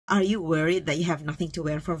Are you worried that you have nothing to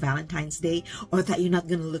wear for Valentine's Day or that you're not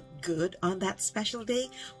going to look good on that special day?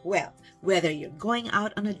 Well, whether you're going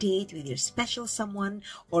out on a date with your special someone,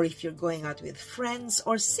 or if you're going out with friends,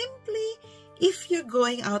 or simply if you're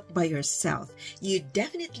going out by yourself, you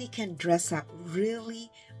definitely can dress up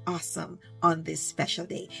really awesome on this special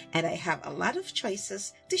day. And I have a lot of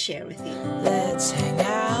choices to share with you. Let's hang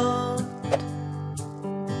out.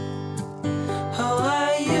 How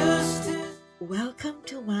I used to. Welcome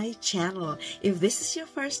to my channel. If this is your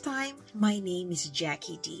first time, my name is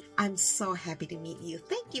Jackie D. I'm so happy to meet you.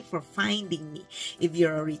 Thank you for finding me. If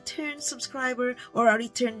you're a return subscriber or a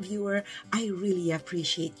return viewer, I really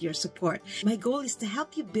appreciate your support. My goal is to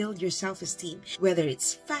help you build your self-esteem, whether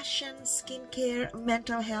it's fashion, skincare,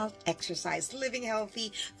 mental health, exercise, living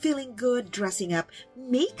healthy, feeling good, dressing up,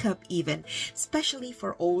 makeup even, especially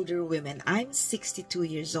for older women. I'm 62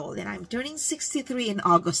 years old and I'm turning 63 in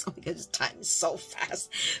August. Oh my God, time is so fast.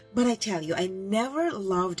 But I tell you, I never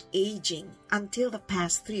loved aging until the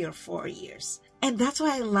past 3 or 4 years. And that's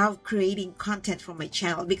why I love creating content for my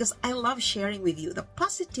channel, because I love sharing with you the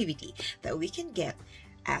positivity that we can get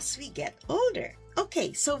as we get older.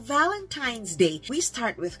 Okay, so Valentine's Day, we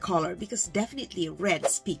start with color because definitely red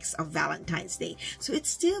speaks of Valentine's Day. So it's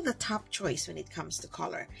still the top choice when it comes to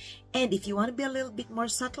color. And if you want to be a little bit more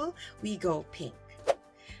subtle, we go pink.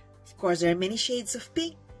 Of course, there are many shades of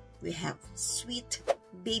pink. We have sweet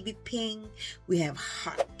baby pink, we have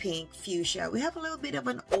hot pink, fuchsia, we have a little bit of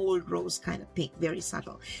an old rose kind of pink, very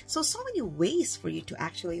subtle. So many ways for you to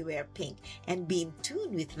actually wear pink and be in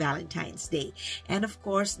tune with Valentine's Day. And of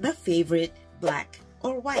course, the favorite, black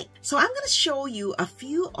or white. So I'm going to show you a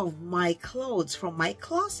few of my clothes from my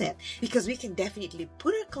closet, because we can definitely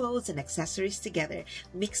put our clothes and accessories together,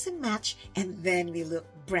 mix and match, and then we look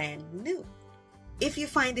brand new. If you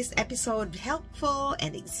find this episode helpful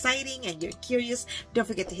and exciting and you're curious, don't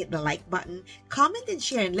forget to hit the like button, comment and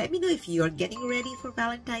share, and let me know if you're getting ready for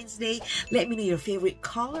Valentine's Day. Let me know your favorite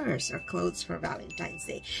colors or clothes for Valentine's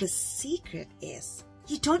Day. The secret is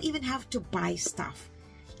you don't even have to buy stuff.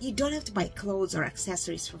 You don't have to buy clothes or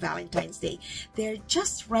accessories for Valentine's Day. They're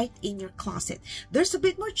just right in your closet. There's a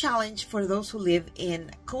bit more challenge for those who live in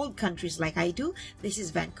cold countries like I do. This is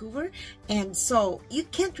Vancouver. And so you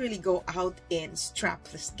can't really go out in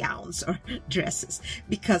strapless gowns or dresses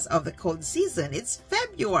because of the cold season. It's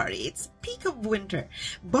February. It's peak of winter.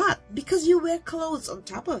 But because you wear clothes on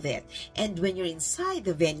top of it, and when you're inside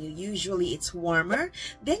the venue, usually it's warmer,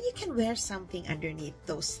 then you can wear something underneath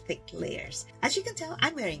those thick layers. As you can tell,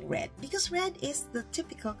 I'm wearing red because red is the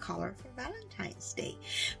typical color for Valentine's Day.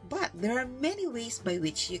 But there are many ways by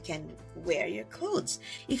which you can wear your clothes.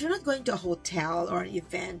 If you're not going to a hotel or an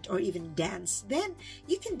event or even dance, then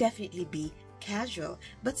you can definitely be casual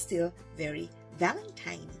but still very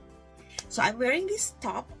Valentine. So I'm wearing this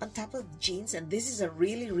top on top of jeans, and this is a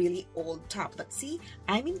really old top. But see,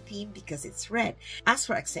 I'm in theme because it's red. As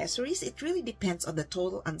for accessories, it really depends on the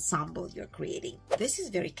total ensemble you're creating. This is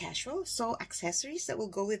very casual, so accessories that will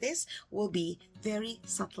go with this will be very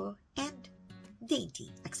subtle and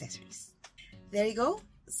dainty accessories. There you go,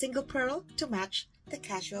 single pearl to match the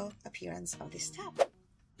casual appearance of this top.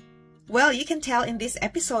 Well, you can tell in this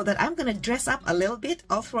episode that I'm going to dress up a little bit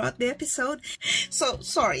all throughout the episode. So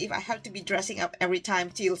sorry if I have to be dressing up every time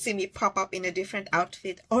till you'll see me pop up in a different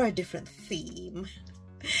outfit or a different theme.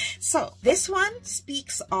 So this one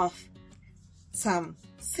speaks of some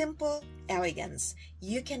simple elegance.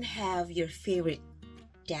 You can have your favorite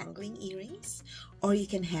dangling earrings, or you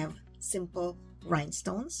can have simple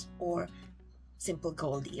rhinestones or simple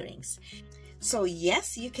gold earrings. So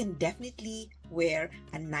yes, you can definitely wear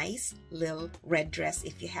a nice little red dress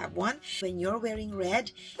if you have one. When you're wearing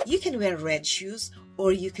red, you can wear red shoes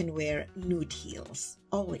or you can wear nude heels,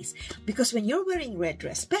 always. Because when you're wearing red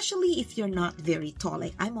dress, especially if you're not very tall,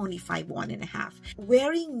 like I'm only 5'1.5",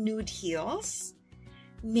 wearing nude heels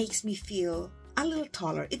makes me feel a little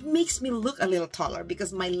taller. It makes me look a little taller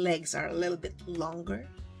because my legs are a little bit longer.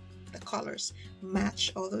 The colors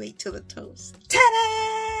match all the way to the toes.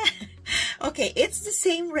 Ta-da! Okay, it's the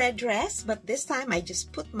same red dress, but this time I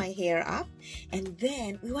just put my hair up, and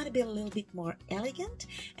then we want to be a little bit more elegant,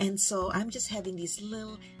 and so I'm just having this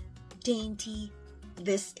little dainty,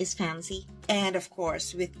 this is fancy, and of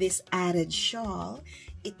course with this added shawl,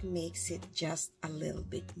 it makes it just a little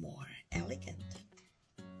bit more elegant.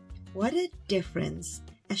 What a difference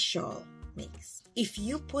a shawl makes. If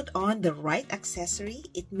you put on the right accessory,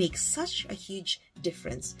 it makes such a huge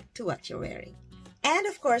difference to what you're wearing. And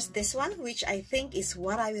of course this one, which I think is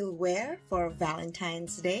what I will wear for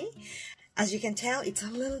Valentine's Day. As you can tell, it's a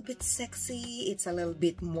little bit sexy, it's a little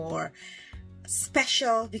bit more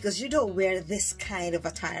special because you don't wear this kind of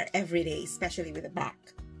attire every day, especially with the back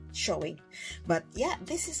showing. But yeah,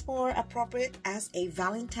 this is more appropriate as a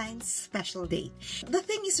Valentine's special date. The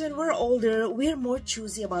thing is, when we're older, we're more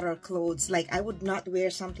choosy about our clothes. Like, I would not wear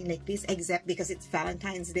something like this except because it's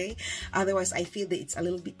Valentine's Day. Otherwise, I feel that it's a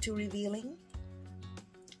little bit too revealing.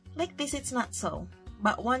 Like this, it's not so.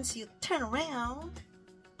 But once you turn around,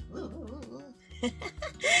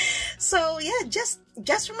 so yeah, just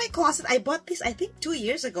from my closet, I bought this I think 2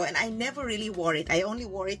 years ago, and I never really wore it. I only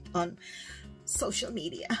wore it on social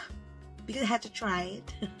media because I had to try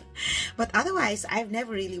it. But otherwise, I've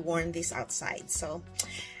never really worn this outside, so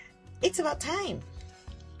it's about time.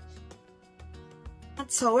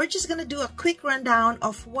 So we're just gonna do a quick rundown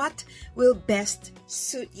of what will best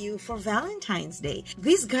suit you for Valentine's Day.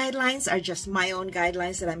 These guidelines are just my own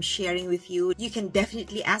guidelines that I'm sharing with you. You can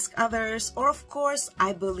definitely ask others, or of course,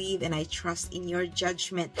 I believe and I trust in your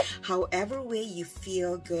judgment. However way you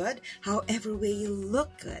feel good, however way you look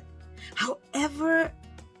good, however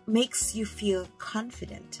makes you feel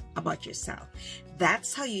confident about yourself,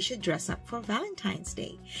 that's how you should dress up for Valentine's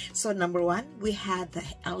Day. So number one, we had the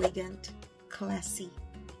elegant, classy,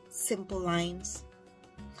 simple lines.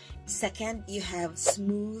 Second, you have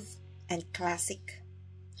smooth and classic,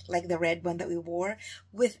 like the red one that we wore,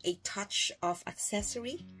 with a touch of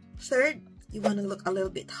accessory. Third, you want to look a little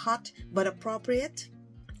bit hot but appropriate,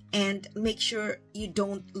 and make sure you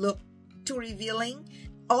don't look too revealing,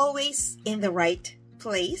 always in the right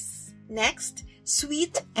place. Next,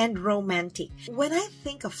 sweet and romantic. When I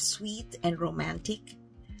think of sweet and romantic,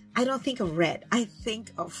 I don't think of red, I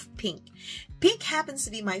think of pink. Pink happens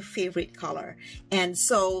to be my favorite color, and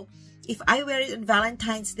so if I wear it on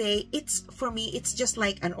Valentine's Day, for me, it's just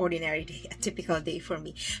like an ordinary day, a typical day for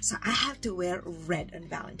me. So I have to wear red on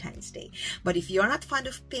Valentine's Day. But if you're not fond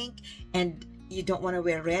of pink and you don't want to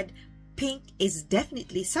wear red, pink is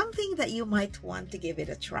definitely something that you might want to give it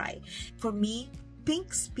a try. For me,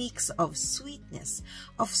 pink speaks of sweetness,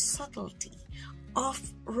 of subtlety,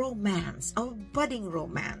 of romance, of budding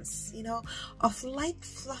romance, you know, of light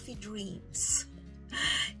fluffy dreams,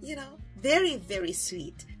 you know, very, very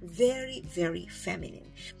sweet, very, very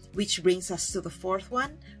feminine. Which brings us to the fourth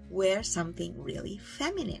one, wear something really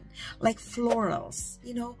feminine, like florals,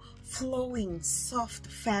 you know, flowing soft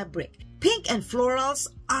fabric. Pink and florals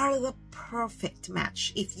are the perfect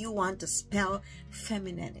match if you want to spell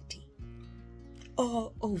femininity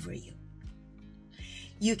all over you.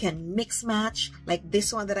 You can mix match like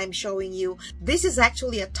this one that I'm showing you. This is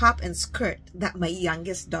actually a top and skirt that my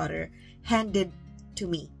youngest daughter handed to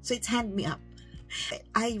me. So it's hand me up.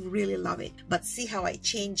 I really love it. But see how I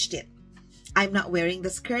changed it. I'm not wearing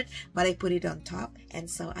the skirt, but I put it on top. And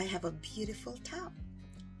so I have a beautiful top.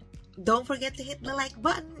 Don't forget to hit the like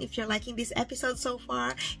button if you're liking this episode so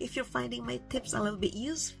far. If you're finding my tips a little bit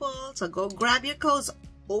useful. So go grab your clothes.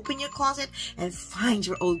 Open your closet and find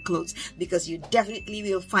your old clothes, because you definitely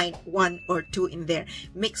will find one or two in there.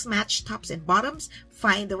 Mix match tops and bottoms,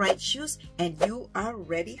 find the right shoes, and you are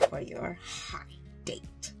ready for your hot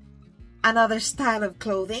date. Another style of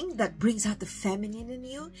clothing that brings out the feminine in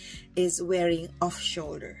you is wearing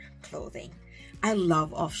off-shoulder clothing. I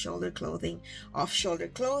love off-shoulder clothing. Off-shoulder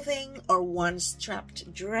clothing, or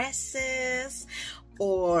one-strapped dresses,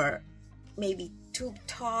 or maybe tube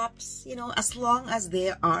tops, you know, as long as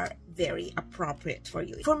they are very appropriate for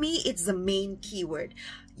you. For me, it's the main keyword.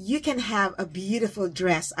 You can have a beautiful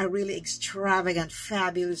dress, a really extravagant,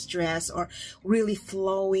 fabulous dress, or really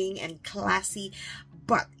flowing and classy,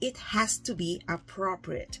 but it has to be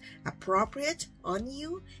appropriate. Appropriate on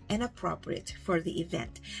you and appropriate for the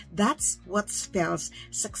event. That's what spells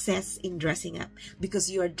success in dressing up,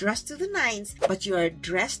 because you are dressed to the nines, but you are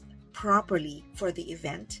dressed properly for the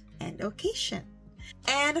event and occasion.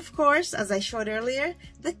 And of course, as I showed earlier,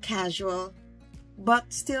 the casual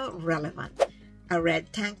but still relevant. A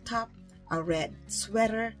red tank top, a red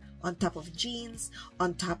sweater on top of jeans,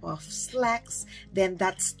 on top of slacks, then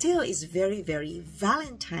that still is very, very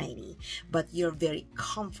Valentine-y, but you're very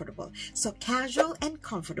comfortable. So casual and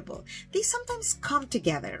comfortable, they sometimes come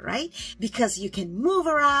together, right? Because you can move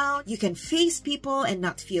around, you can face people and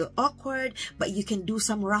not feel awkward, but you can do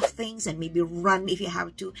some rough things and maybe run if you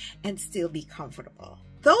have to and still be comfortable.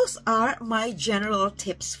 Those are my general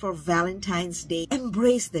tips for Valentine's Day.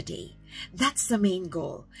 Embrace the day. That's the main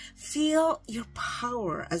goal. Feel your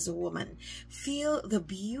power as a woman. Feel the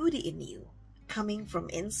beauty in you. coming from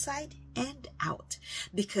inside and out,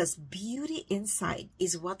 because beauty inside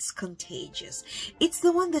is what's contagious. It's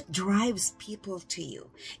the one that drives people to you.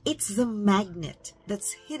 It's the magnet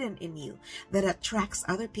that's hidden in you that attracts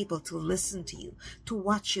other people to listen to you, to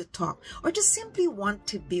watch you talk, or just simply want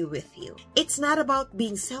to be with you. It's not about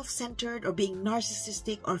being self-centered or being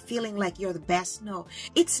narcissistic or feeling like you're the best. No,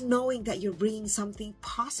 it's knowing that you're bringing something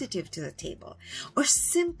positive to the table, or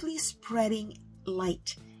simply spreading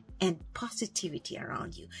light and positivity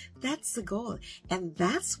around you. That's the goal. And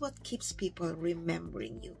that's what keeps people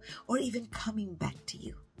remembering you or even coming back to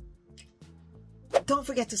you. Don't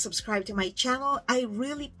forget to subscribe to my channel. I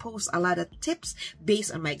really post a lot of tips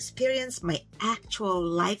based on my experience, my actual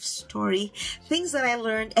life story, things that I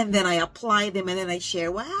learned, and then I apply them, and then I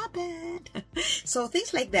share what happened. So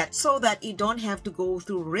things like that, so that you don't have to go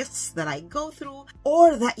through risks that I go through,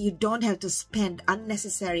 or that you don't have to spend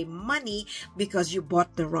unnecessary money because you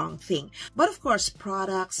bought the wrong thing. But of course,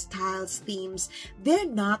 products, styles, themes, they're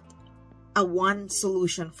not a one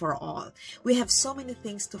solution for all. We have so many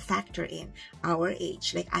things to factor in. Our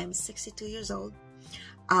age, like I'm 62 years old,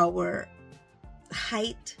 our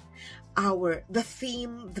height, the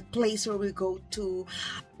theme, the place where we go to,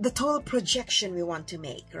 the total projection we want to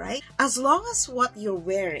make, right? As long as what you're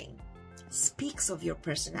wearing speaks of your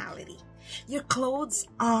personality. Your clothes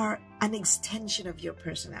are an extension of your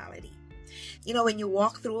personality. You know, when you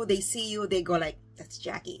walk through, they see you, they go like, that's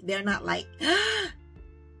Jackie. They're not like,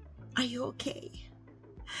 are you okay?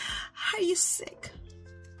 Are you sick?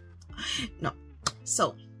 No.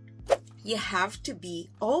 So you have to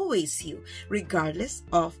be always you, regardless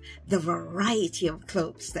of the variety of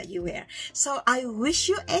clothes that you wear. So I wish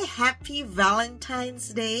you a happy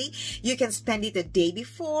Valentine's Day. You can spend it the day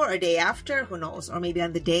before or day after, who knows, or maybe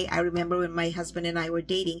on the day. I remember when my husband and I were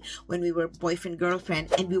dating, when we were boyfriend,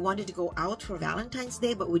 girlfriend, and we wanted to go out for Valentine's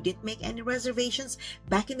Day, but we didn't make any reservations.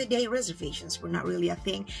 Back in the day, reservations were not really a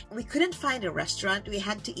thing. We couldn't find a restaurant. We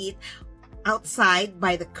had to eat outside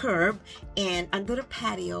by the curb and under the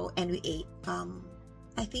patio, and we ate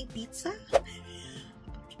I think pizza.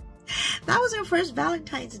 That was our first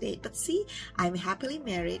Valentine's date. But see, I'm happily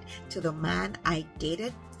married to the man I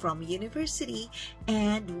dated from university,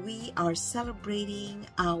 and we are celebrating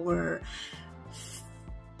our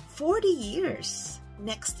 40 years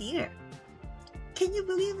next year. Can you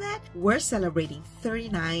believe that? We're celebrating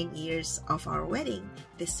 39 years of our wedding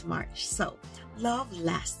this March. So love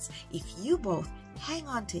lasts if you both hang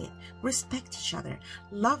on to it, respect each other,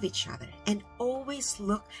 love each other, and always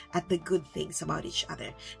look at the good things about each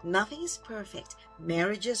other. Nothing is perfect.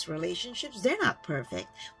 Marriages, relationships, they're not perfect.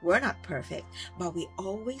 We're not perfect, but we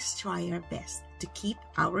always try our best to keep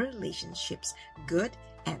our relationships good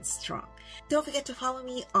and strong. Don't forget to follow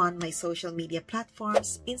me on my social media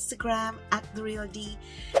platforms: Instagram @TheRealD,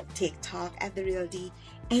 TikTok @TheRealD,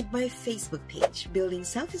 and my Facebook page, Building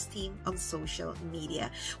Self-Esteem on Social Media,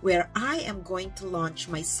 where I am going to launch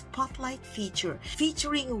my Spotlight feature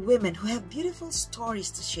featuring women who have beautiful stories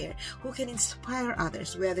to share, who can inspire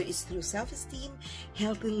others, whether it's through self-esteem,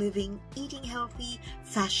 healthy living, eating healthy,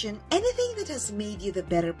 fashion, anything that has made you the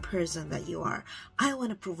better person that you are. I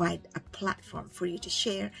want to provide a platform for you to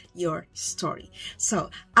share your story. So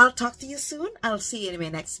I'll talk to you soon. I'll see you in my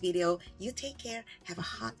next video. You take care. Have a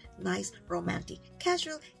hot, nice, romantic,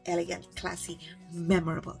 casual, elegant, classy,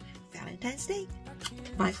 memorable Valentine's Day.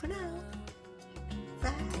 Bye for now.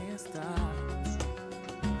 Bye.